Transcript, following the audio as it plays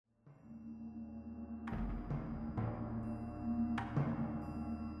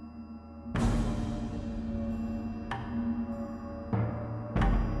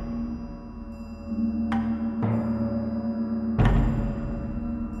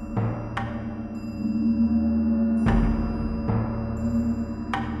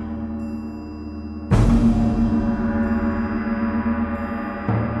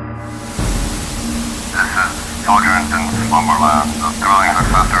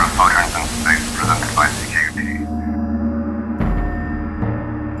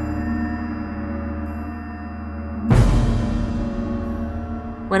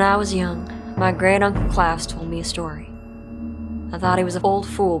was young, my great-uncle Klaus told me a story. I thought he was an old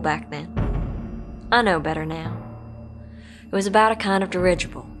fool back then. I know better now. It was about a kind of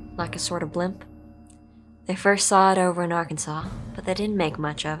dirigible, like a sort of blimp. They first saw it over in Arkansas, but they didn't make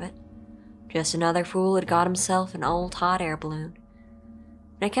much of it. Just another fool had got himself an old hot air balloon.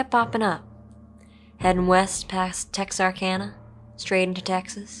 And it kept popping up, heading west past Texarkana, straight into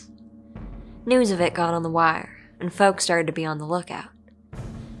Texas. News of it got on the wire, and folks started to be on the lookout.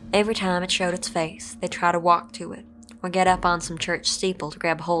 Every time it showed its face, they'd try to walk to it, or get up on some church steeple to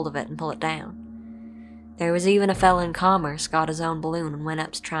grab hold of it and pull it down. There was even a fella in Commerce got his own balloon and went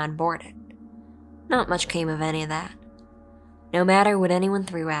up to try and board it. Not much came of any of that. No matter what anyone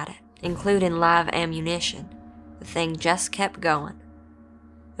threw at it, including live ammunition, the thing just kept going.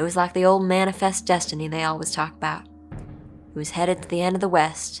 It was like the old manifest destiny they always talk about. It was headed to the end of the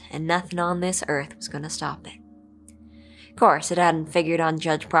West, and nothing on this earth was going to stop it. Of course, it hadn't figured on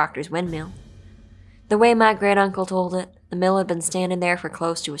Judge Proctor's windmill. The way my great-uncle told it, the mill had been standing there for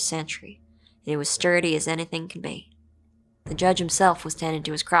close to a century, and it was sturdy as anything could be. The judge himself was tending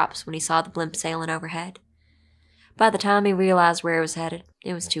to his crops when he saw the blimp sailing overhead. By the time he realized where it was headed,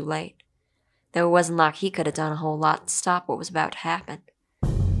 it was too late, though it wasn't like he could have done a whole lot to stop what was about to happen.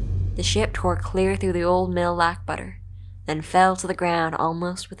 The ship tore clear through the old mill like butter, then fell to the ground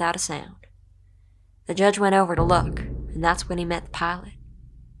almost without a sound. The judge went over to look, and that's when he met the pilot.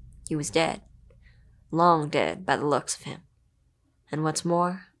 He was dead. Long dead by the looks of him. And what's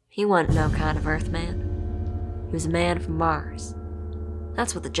more, he wasn't no kind of Earthman. He was a man from Mars.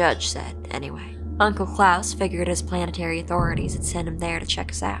 That's what the judge said, anyway. Uncle Klaus figured his planetary authorities had sent him there to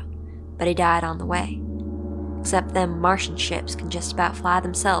check us out, but he died on the way. Except them Martian ships can just about fly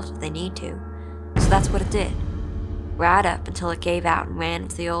themselves if they need to, so that's what it did. Right up until it gave out and ran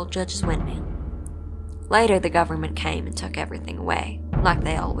into the old judge's windmill. Later, the government came and took everything away, like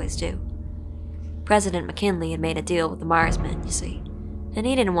they always do. President McKinley had made a deal with the Marsmen, you see, and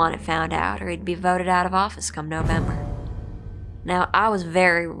he didn't want it found out or he'd be voted out of office come November. Now, I was a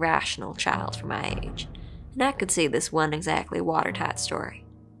very rational child for my age, and I could see this wasn't exactly a watertight story.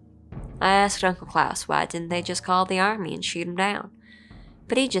 I asked Uncle Klaus why didn't they just call the army and shoot him down,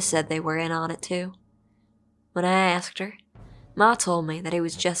 but he just said they were in on it too. When I asked her, Ma told me that it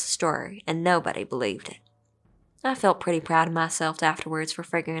was just a story and nobody believed it. I felt pretty proud of myself afterwards for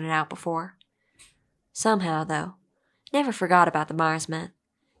figuring it out before. Somehow, though, never forgot about the Marsmen,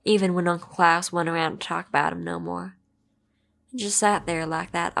 even when Uncle Klaus went around to talk about him no more. It just sat there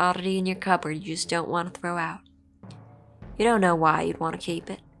like that oddity in your cupboard you just don't want to throw out. You don't know why you'd want to keep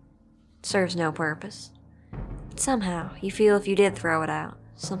it. It serves no purpose. But somehow, you feel if you did throw it out,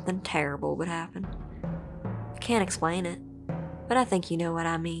 something terrible would happen. I can't explain it, but I think you know what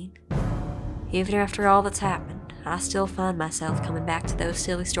I mean. Even after all that's happened, I still find myself coming back to those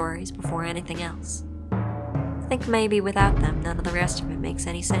silly stories before anything else. I think maybe without them, none of the rest of it makes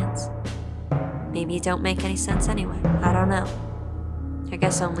any sense. Maybe it don't make any sense anyway. I don't know. I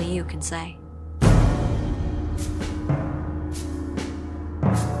guess only you can say.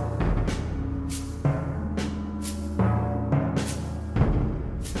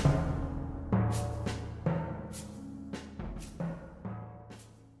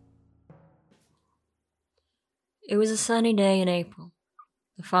 It was a sunny day in April.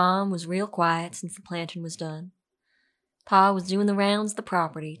 The farm was real quiet since the planting was done. Pa was doing the rounds of the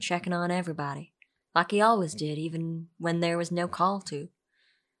property, checking on everybody, like he always did, even when there was no call to.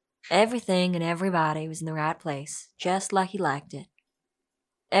 Everything and everybody was in the right place, just like he liked it.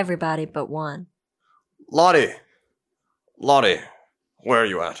 Everybody but one. Lottie, where are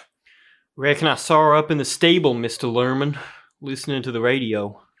you at? Reckon I saw her up in the stable, Mr. Lerman, listening to the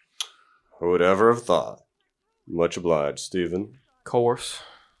radio. Who would ever have thought? Much obliged, Stephen. Course.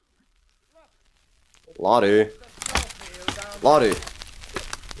 Lottie,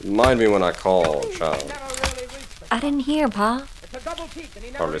 remind me when I call, child. I didn't hear, Pa.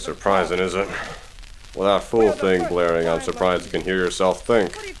 Hardly surprising, is it? With that fool thing blaring, I'm surprised you can hear yourself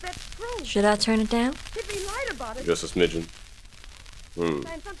think. Should I turn it down? Just a smidgen.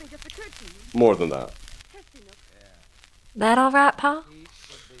 More than that. That all right, Pa?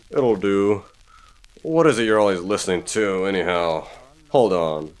 It'll do. What is it you're always listening to, anyhow? Hold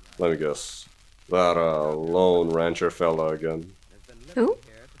on, let me guess. That, Lone Rancher fella again. Who?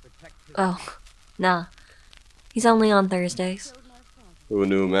 Oh, nah. He's only on Thursdays. Who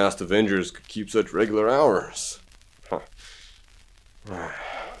knew Masked Avengers could keep such regular hours? Well,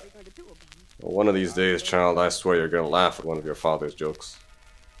 one of these days, child, I swear you're gonna laugh at one of your father's jokes.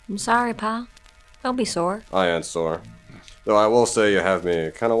 I'm sorry, Pa. Don't be sore. I ain't sore. Though I will say you have me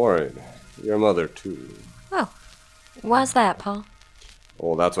kinda worried. Your mother, too. Oh, why's that, Pa?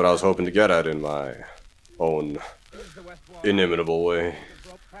 Well, that's what I was hoping to get at in my own inimitable way.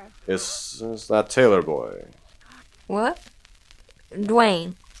 It's that Taylor boy. What?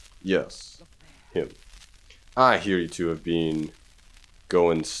 Dwayne. Yes, him. I hear you two have been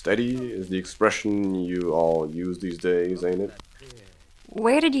going steady, is the expression you all use these days, ain't it?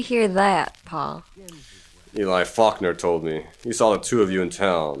 Where did you hear that, Pa? Eli Faulkner told me. He saw the two of you in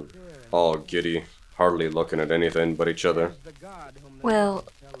town, all giddy, hardly looking at anything but each other. Well,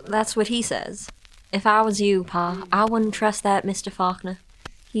 that's what he says. If I was you, Pa, I wouldn't trust that Mr. Faulkner.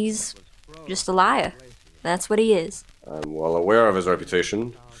 He's just a liar. That's what he is. I'm well aware of his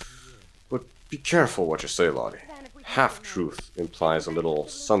reputation, but be careful what you say, Lottie. Half-truth implies a little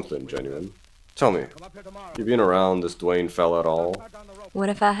something genuine. Tell me, you been around this Dwayne fella at all? What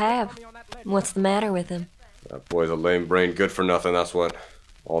if I have? What's the matter with him? That boy's a lame brain good for nothing, that's what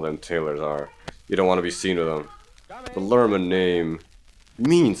all them Taylors are. You don't want to be seen with them. The Lerman name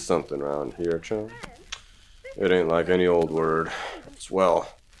means something around here, chum. It ain't like any old word. It's, well,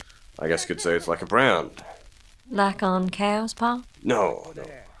 I guess you could say it's like a brand. Like on cows, Pa? No,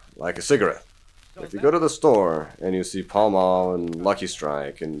 like a cigarette. If you go to the store and you see Pall Mall and Lucky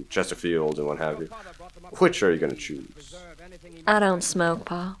Strike and Chesterfield and what have you, which are you going to choose? I don't smoke,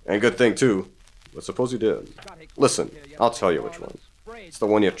 Pa. And good thing, too. But suppose you did. Listen, I'll tell you which one. It's the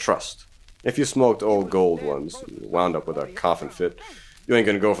one you trust. If you smoked old gold ones and wound up with a coughing fit, you ain't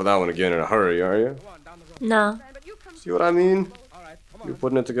going to go for that one again in a hurry, are you? No, See what I mean? You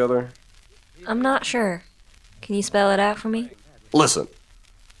putting it together? I'm not sure. Can you spell it out for me? Listen,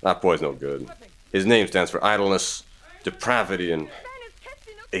 that boy's no good. His name stands for idleness, depravity, and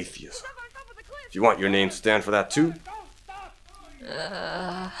atheism. Do you want your name to stand for that too?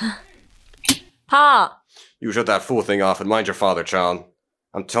 Pa! You shut that fool thing off and mind your father, child.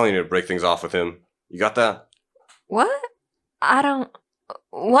 I'm telling you to break things off with him. You got that? What? I don't...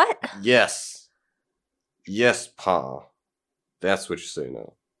 What? Yes. Yes, Pa. That's what you say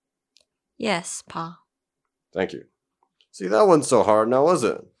now. Yes, Pa. Thank you. See, that wasn't so hard now, was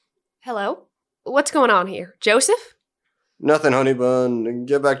it? Hello? What's going on here? Joseph? Nothing, honey bun.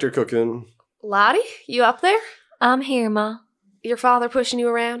 Get back to your cooking. Lottie? You up there? I'm here, Ma. Your father pushing you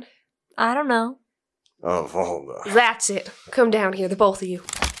around? I don't know. Of all the... That's it. Come down here, the both of you.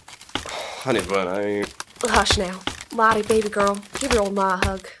 Honey bun, I ain't... Hush now. Lottie, baby girl, give your old ma a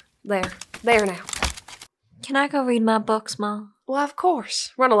hug. There. There now. Can I go read my books, Ma? Well, of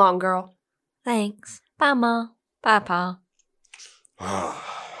course. Run along, girl. Thanks. Bye, Ma. Bye, Pa.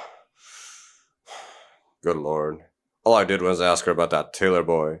 Good Lord. All I did was ask her about that Taylor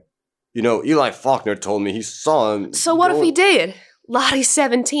boy. You know, Eli Faulkner told me he saw him... So what if he did? Lottie's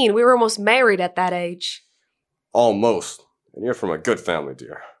 17. We were almost married at that age. Almost. And you're from a good family,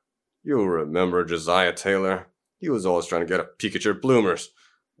 dear. You'll remember Josiah Taylor. He was always trying to get a peek at your bloomers.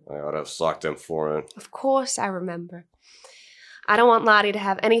 I ought to have socked him for it. Of course I remember. I don't want Lottie to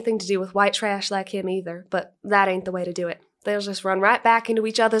have anything to do with white trash like him either, but that ain't the way to do it. They'll just run right back into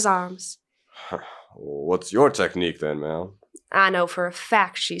each other's arms. What's your technique then, ma'am? I know for a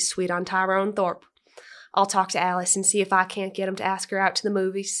fact she's sweet on Tyrone Thorpe. I'll talk to Alice and see if I can't get him to ask her out to the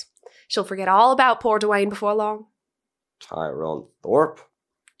movies. She'll forget all about poor Dwayne before long. Tyrone Thorpe?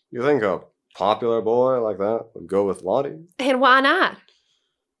 You think a popular boy like that would go with Lottie? And why not?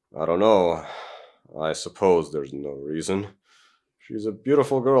 I don't know. I suppose there's no reason. She's a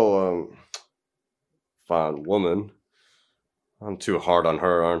beautiful girl, fine woman. I'm too hard on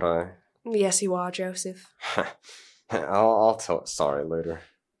her, aren't I? Yes, you are, Joseph. I'll tell her sorry later.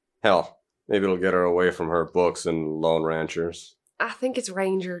 Hell, maybe it'll get her away from her books and Lone Ranchers. I think it's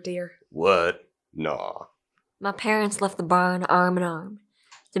Ranger, dear. What? Nah. My parents left the barn arm in arm,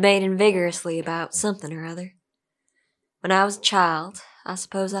 debating vigorously about something or other. When I was a child, I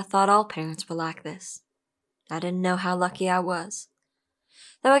suppose I thought all parents were like this. I didn't know how lucky I was.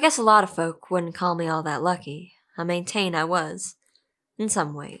 Though I guess a lot of folk wouldn't call me all that lucky, I maintain I was. In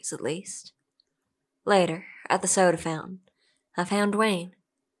some ways, at least. Later, at the soda fountain, I found Dwayne.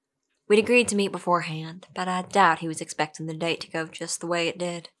 We'd agreed to meet beforehand, but I doubt he was expecting the date to go just the way it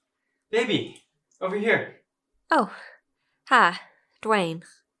did. Baby, over here. Oh, hi, Dwayne.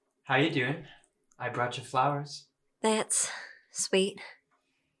 How you doing? I brought you flowers. That's sweet.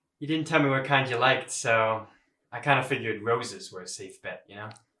 You didn't tell me what kind you liked, so I kind of figured roses were a safe bet, you know?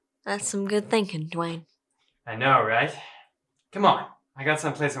 That's some good thinking, Dwayne. I know, right? Come on, I got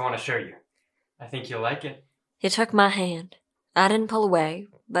someplace I want to show you. I think you'll like it. He took my hand. I didn't pull away,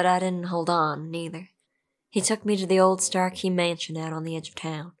 but I didn't hold on, neither. He took me to the old Starkey mansion out on the edge of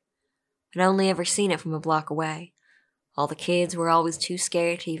town. I'd only ever seen it from a block away. All the kids were always too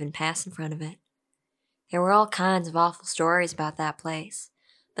scared to even pass in front of it. There were all kinds of awful stories about that place,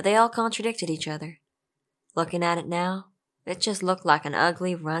 but they all contradicted each other. Looking at it now, it just looked like an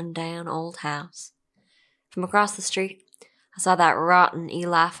ugly, run-down old house. From across the street, I saw that rotten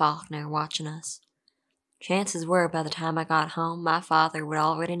Eli Faulkner watching us. Chances were by the time I got home, my father would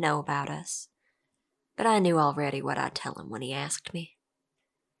already know about us. But I knew already what I'd tell him when he asked me.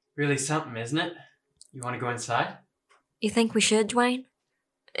 Really something, isn't it? You want to go inside? You think we should, Dwayne?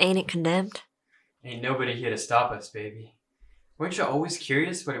 Ain't it condemned? Ain't nobody here to stop us, baby. Weren't you always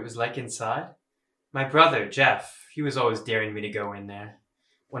curious what it was like inside? My brother, Jeff, he was always daring me to go in there.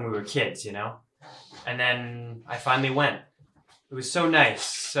 When we were kids, you know? And then I finally went. It was so nice,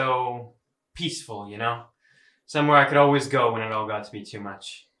 so peaceful, you know? Somewhere I could always go when it all got to be too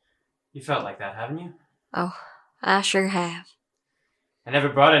much. You felt like that, haven't you? Oh, I sure have. I never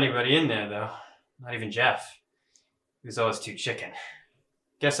brought anybody in there, though. Not even Jeff. He was always too chicken.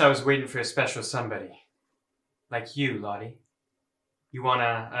 Guess I was waiting for a special somebody. Like you, Lottie. You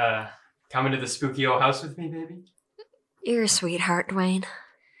wanna, come into the spooky old house with me, baby? You're a sweetheart, Dwayne.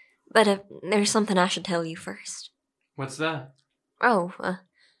 But there's something I should tell you first. What's that? Oh,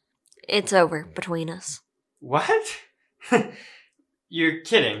 it's over between us. What? You're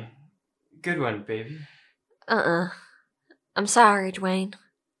kidding. Good one, baby. I'm sorry, Dwayne.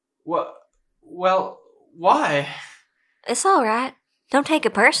 What? Well, why? It's alright. Don't take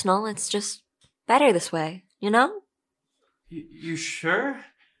it personal. It's just better this way, you know? You sure?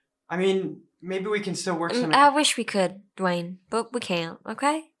 I mean, maybe we can still work some... I wish we could, Dwayne, but we can't,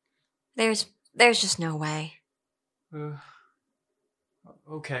 okay? There's just no way.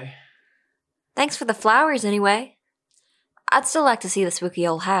 Okay. Thanks for the flowers, anyway. I'd still like to see the spooky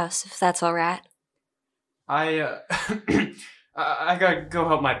old house, if that's alright. I gotta go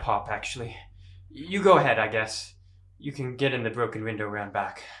help my pop, actually. You go ahead, I guess. You can get in the broken window round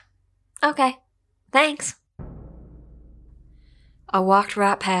back. Okay. Thanks. I walked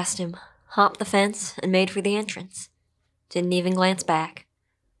right past him, hopped the fence, and made for the entrance. Didn't even glance back.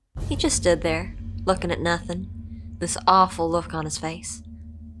 He just stood there, looking at nothing, this awful look on his face.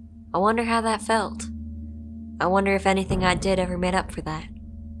 I wonder how that felt. I wonder if anything I did ever made up for that.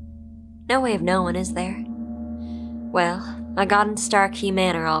 No way of knowing, is there? Well, I got into Starkey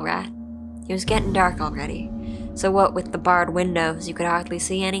Manor all right. It was getting dark already, so what with the barred windows, you could hardly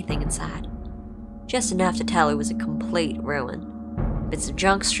see anything inside. Just enough to tell it was a complete ruin. Bits of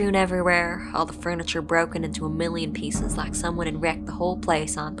junk strewn everywhere, all the furniture broken into a million pieces like someone had wrecked the whole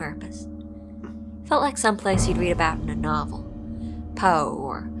place on purpose. Felt like someplace you'd read about in a novel. Poe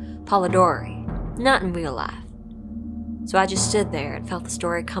or Polidori, not in real life. So I just stood there and felt the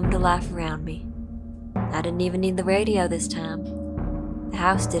story come to life around me. I didn't even need the radio this time. The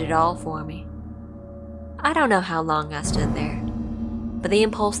house did it all for me. I don't know how long I stood there, but the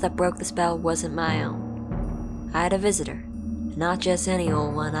impulse that broke the spell wasn't my own. I had a visitor. Not just any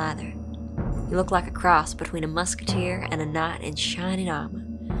old one, either. He looked like a cross between a musketeer and a knight in shining armor,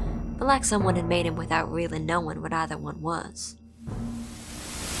 but like someone had made him without really knowing what either one was.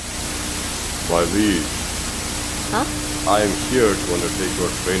 My liege, Huh? I am here to undertake your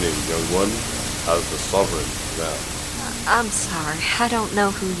training, young one, as the sovereign now. I'm sorry, I don't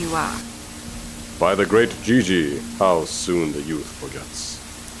know who you are. By the great Gigi, how soon the youth forgets.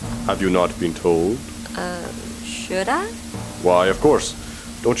 Have you not been told? Should I? Why, of course.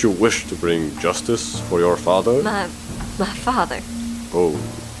 Don't you wish to bring justice for your father? My father. Oh.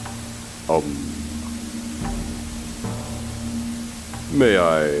 May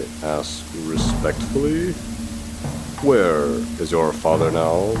I ask respectfully? Where is your father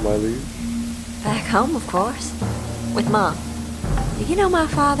now, my liege? Back home, of course. With Mom. Do you know my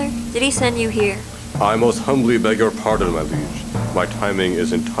father? Did he send you here? I most humbly beg your pardon, my liege. My timing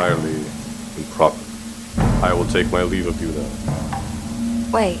is entirely improper. I will take my leave of you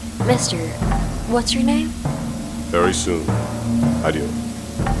now. Wait, mister, what's your name? Very soon. Adieu.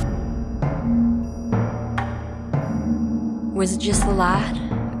 Was it just the light,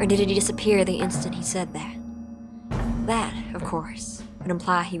 or did he disappear the instant he said that? That, of course, would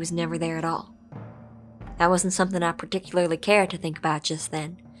imply he was never there at all. That wasn't something I particularly cared to think about just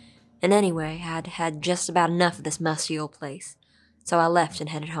then. And anyway, I'd had just about enough of this musty old place, so I left and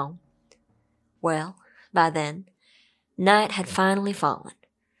headed home. Well, by then, night had finally fallen.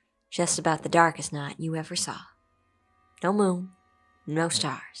 Just about the darkest night you ever saw. No moon, no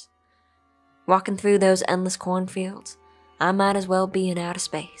stars. Walking through those endless cornfields, I might as well be in outer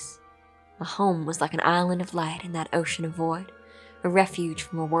space. My home was like an island of light in that ocean of void, a refuge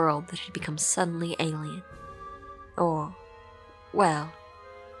from a world that had become suddenly alien. Or, well,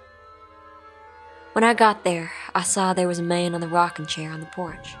 when I got there, I saw there was a man on the rocking chair on the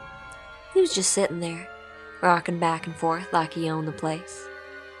porch. He was just sitting there, rocking back and forth like he owned the place.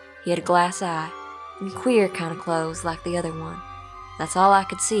 He had a glass eye, and queer kind of clothes like the other one. That's all I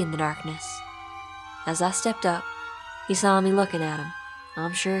could see in the darkness. As I stepped up, he saw me looking at him.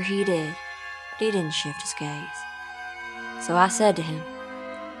 I'm sure he did, but he didn't shift his gaze. So I said to him,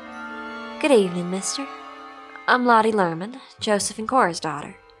 "Good evening, mister. I'm Lottie Lerman, Joseph and Cora's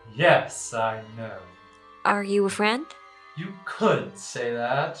daughter. Yes, I know. Are you a friend? You could say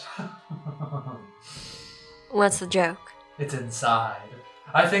that. What's the joke?" It's inside.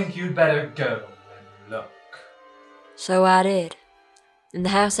 I think you'd better go and look. So I did. In the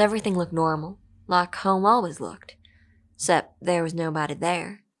house, everything looked normal, like home always looked. Except there was nobody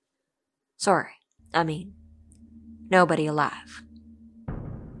there. Nobody alive.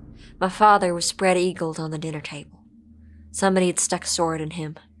 My father was spread-eagled on the dinner table. Somebody had stuck a sword in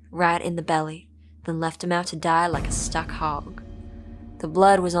him, right in the belly, then left him out to die like a stuck hog. The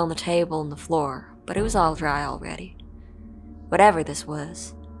blood was on the table and the floor, but it was all dry already. Whatever this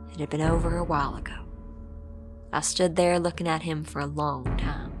was, it had been over a while ago. I stood there looking at him for a long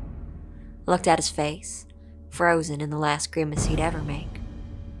time. I looked at his face, frozen in the last grimace he'd ever make.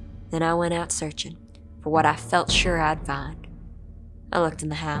 Then I went out searching for what I felt sure I'd find. I looked in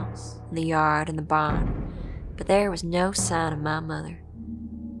the house, in the yard, and the barn, but there was no sign of my mother.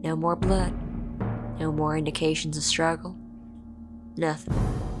 No more blood, no more indications of struggle. Nothing.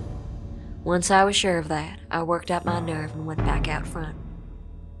 Once I was sure of that, I worked up my nerve and went back out front.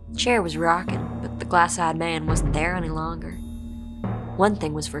 The chair was rocking, but the glass-eyed man wasn't there any longer. One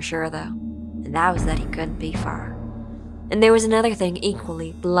thing was for sure, though, and that was that he couldn't be far. And there was another thing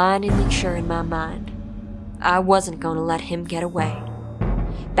equally, blindingly sure in my mind. I wasn't going to let him get away.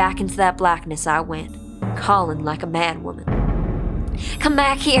 Back into that blackness I went, calling like a mad woman. "Come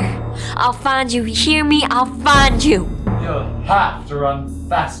back here! I'll find you! Hear me? I'll find you!" You'll have to run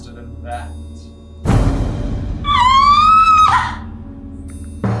faster than that.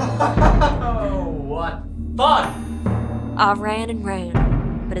 Oh, what fun! I ran and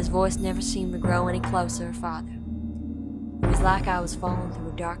ran, but his voice never seemed to grow any closer or farther. It was like I was falling through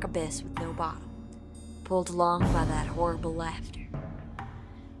a dark abyss with no bottom, pulled along by that horrible laughter.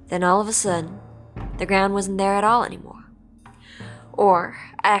 Then all of a sudden, the ground wasn't there at all anymore. Or,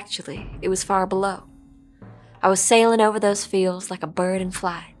 actually, it was far below. I was sailing over those fields like a bird in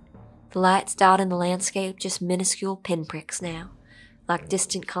flight, the lights dotting the landscape just minuscule pinpricks now, like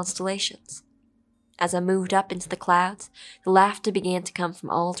distant constellations. As I moved up into the clouds, the laughter began to come from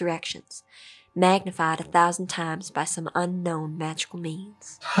all directions, magnified 1,000 times by some unknown magical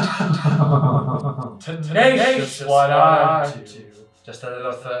means. Tenacious what aren't you? Just a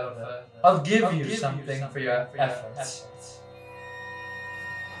little further. I'll give you something for your efforts.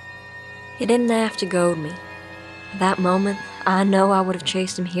 He didn't have to goad me. At that moment, I know I would have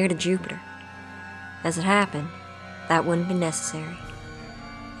chased him here to Jupiter. As it happened, that wouldn't be necessary.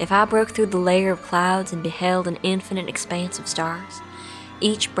 If I broke through the layer of clouds and beheld an infinite expanse of stars,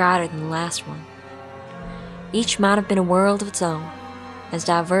 each brighter than the last one, each might have been a world of its own, as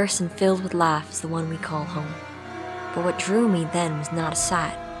diverse and filled with life as the one we call home. But what drew me then was not a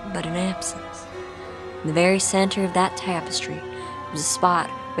sight, but an absence. In the very center of that tapestry was a spot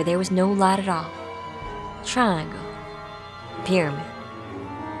where there was no light at all. A triangle. A pyramid.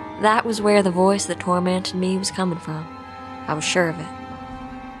 That was where the voice that tormented me was coming from. I was sure of it.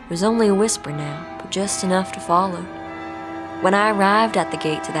 It was only a whisper now, but just enough to follow. When I arrived at the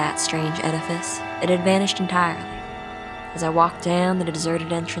gate to that strange edifice, it had vanished entirely. As I walked down the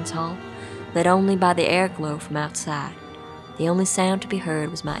deserted entrance hall, lit only by the air glow from outside, the only sound to be heard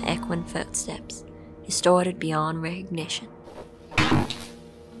was my echoing footsteps, distorted beyond recognition.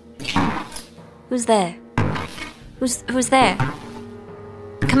 Who's there? Who's there?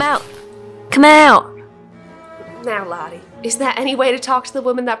 Come out! Come out! Now, Lottie, is that any way to talk to the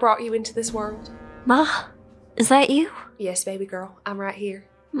woman that brought you into this world? Ma? Is that you? Yes, baby girl, I'm right here.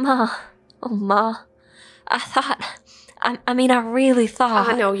 Ma. Oh, Ma. I really thought...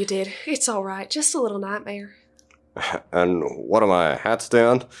 I know you did. It's all right. Just a little nightmare. And what am I, hat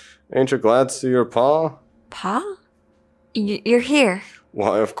stand? Ain't you glad to see your pa? Pa? You're here.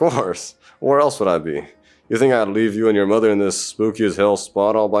 Why, of course. Where else would I be? You think I'd leave you and your mother in this spooky as hell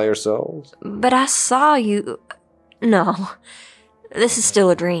spot all by yourselves? But I saw you... No. This is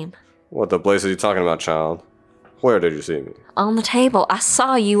still a dream. What the place are you talking about, child? Where did you see me? On the table. I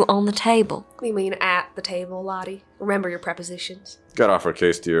saw you on the table. You mean at the table, Lottie? Remember your prepositions. Get off her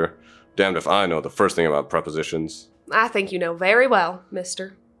case, dear. Damned if I know the first thing about prepositions. I think you know very well,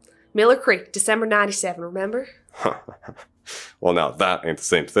 mister. Miller Creek, December 97, remember? Well, now that ain't the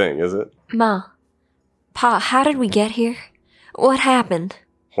same thing, is it? Ma. Pa, how did we get here? What happened?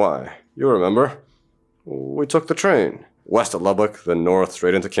 Why, you remember. We took the train. West of Lubbock, then north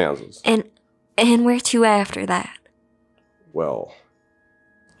straight into Kansas. And where to after that? Well,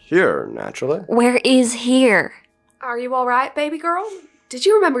 here, naturally. Where is here? Are you all right, baby girl? Did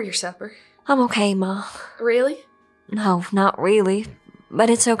you remember your supper? I'm okay, Ma. Really? No, not really. But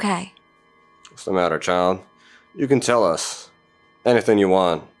it's okay. What's the matter, child? You can tell us. Anything you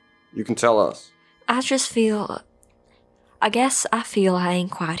want. You can tell us. I guess I feel I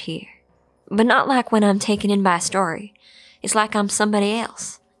ain't quite here. But not like when I'm taken in by a story. It's like I'm somebody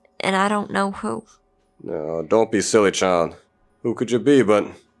else. And I don't know who. No, don't be silly, child. Who could you be but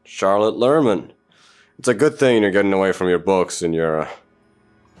Charlotte Lerman? It's a good thing you're getting away from your books and your...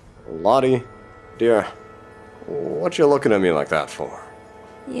 Lottie, dear, what you looking at me like that for?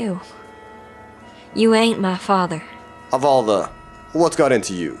 You. You ain't my father. Of all the... What's got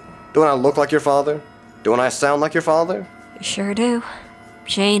into you? Don't I look like your father? Don't I sound like your father? You sure do.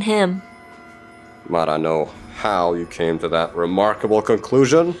 She ain't him. Might I know how you came to that remarkable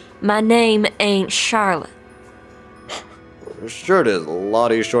conclusion? My name ain't Charlotte. Sure it is.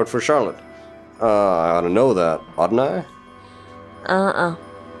 Lottie's short for Charlotte. I ought to know that, oughtn't I?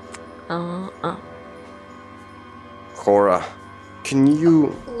 Cora, can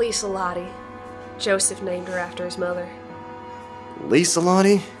you... Lisa Lottie. Joseph named her after his mother. Lisa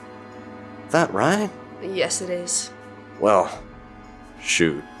Lottie? That right? Yes, it is. Well,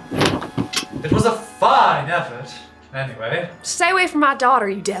 shoot. It was a fine effort. Anyway, Stay away from my daughter,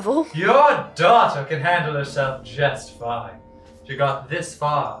 you devil. your daughter can handle herself just fine. She got this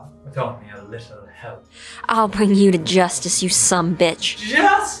far with only a little help. I'll bring you to justice, you sumbitch.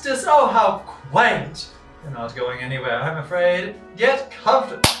 Justice? Oh, how quaint. You're not going anywhere, I'm afraid. Get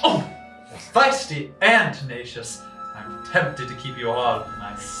comfortable. Oh, feisty and tenacious. I'm tempted to keep you all to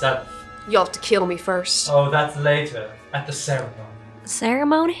myself. You'll have to kill me first. Oh, that's later, at the ceremony.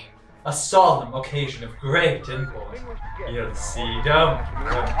 Ceremony? A solemn occasion of great import. You'll see, don't you?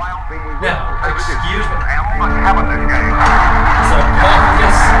 Now, excuse me.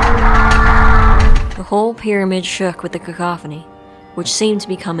 Sarcophagus. The whole pyramid shook with the cacophony, which seemed to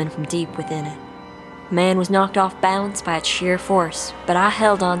be coming from deep within it. The man was knocked off balance by its sheer force, but I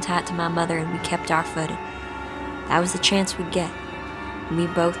held on tight to my mother and we kept our footing. That was the chance we'd get, and we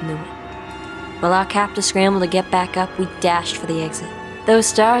both knew it. While our captors scrambled to get back up, we dashed for the exit. Those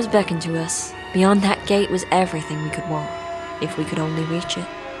stars beckoned to us. Beyond that gate was everything we could want, if we could only reach it.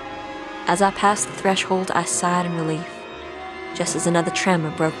 As I passed the threshold, I sighed in relief, just as another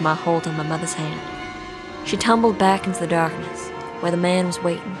tremor broke my hold on my mother's hand. She tumbled back into the darkness, where the man was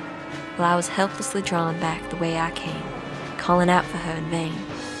waiting, while I was helplessly drawn back the way I came, calling out for her in vain.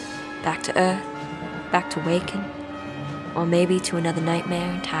 Back to Earth, back to waking, or maybe to another nightmare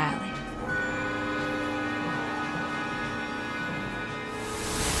entirely.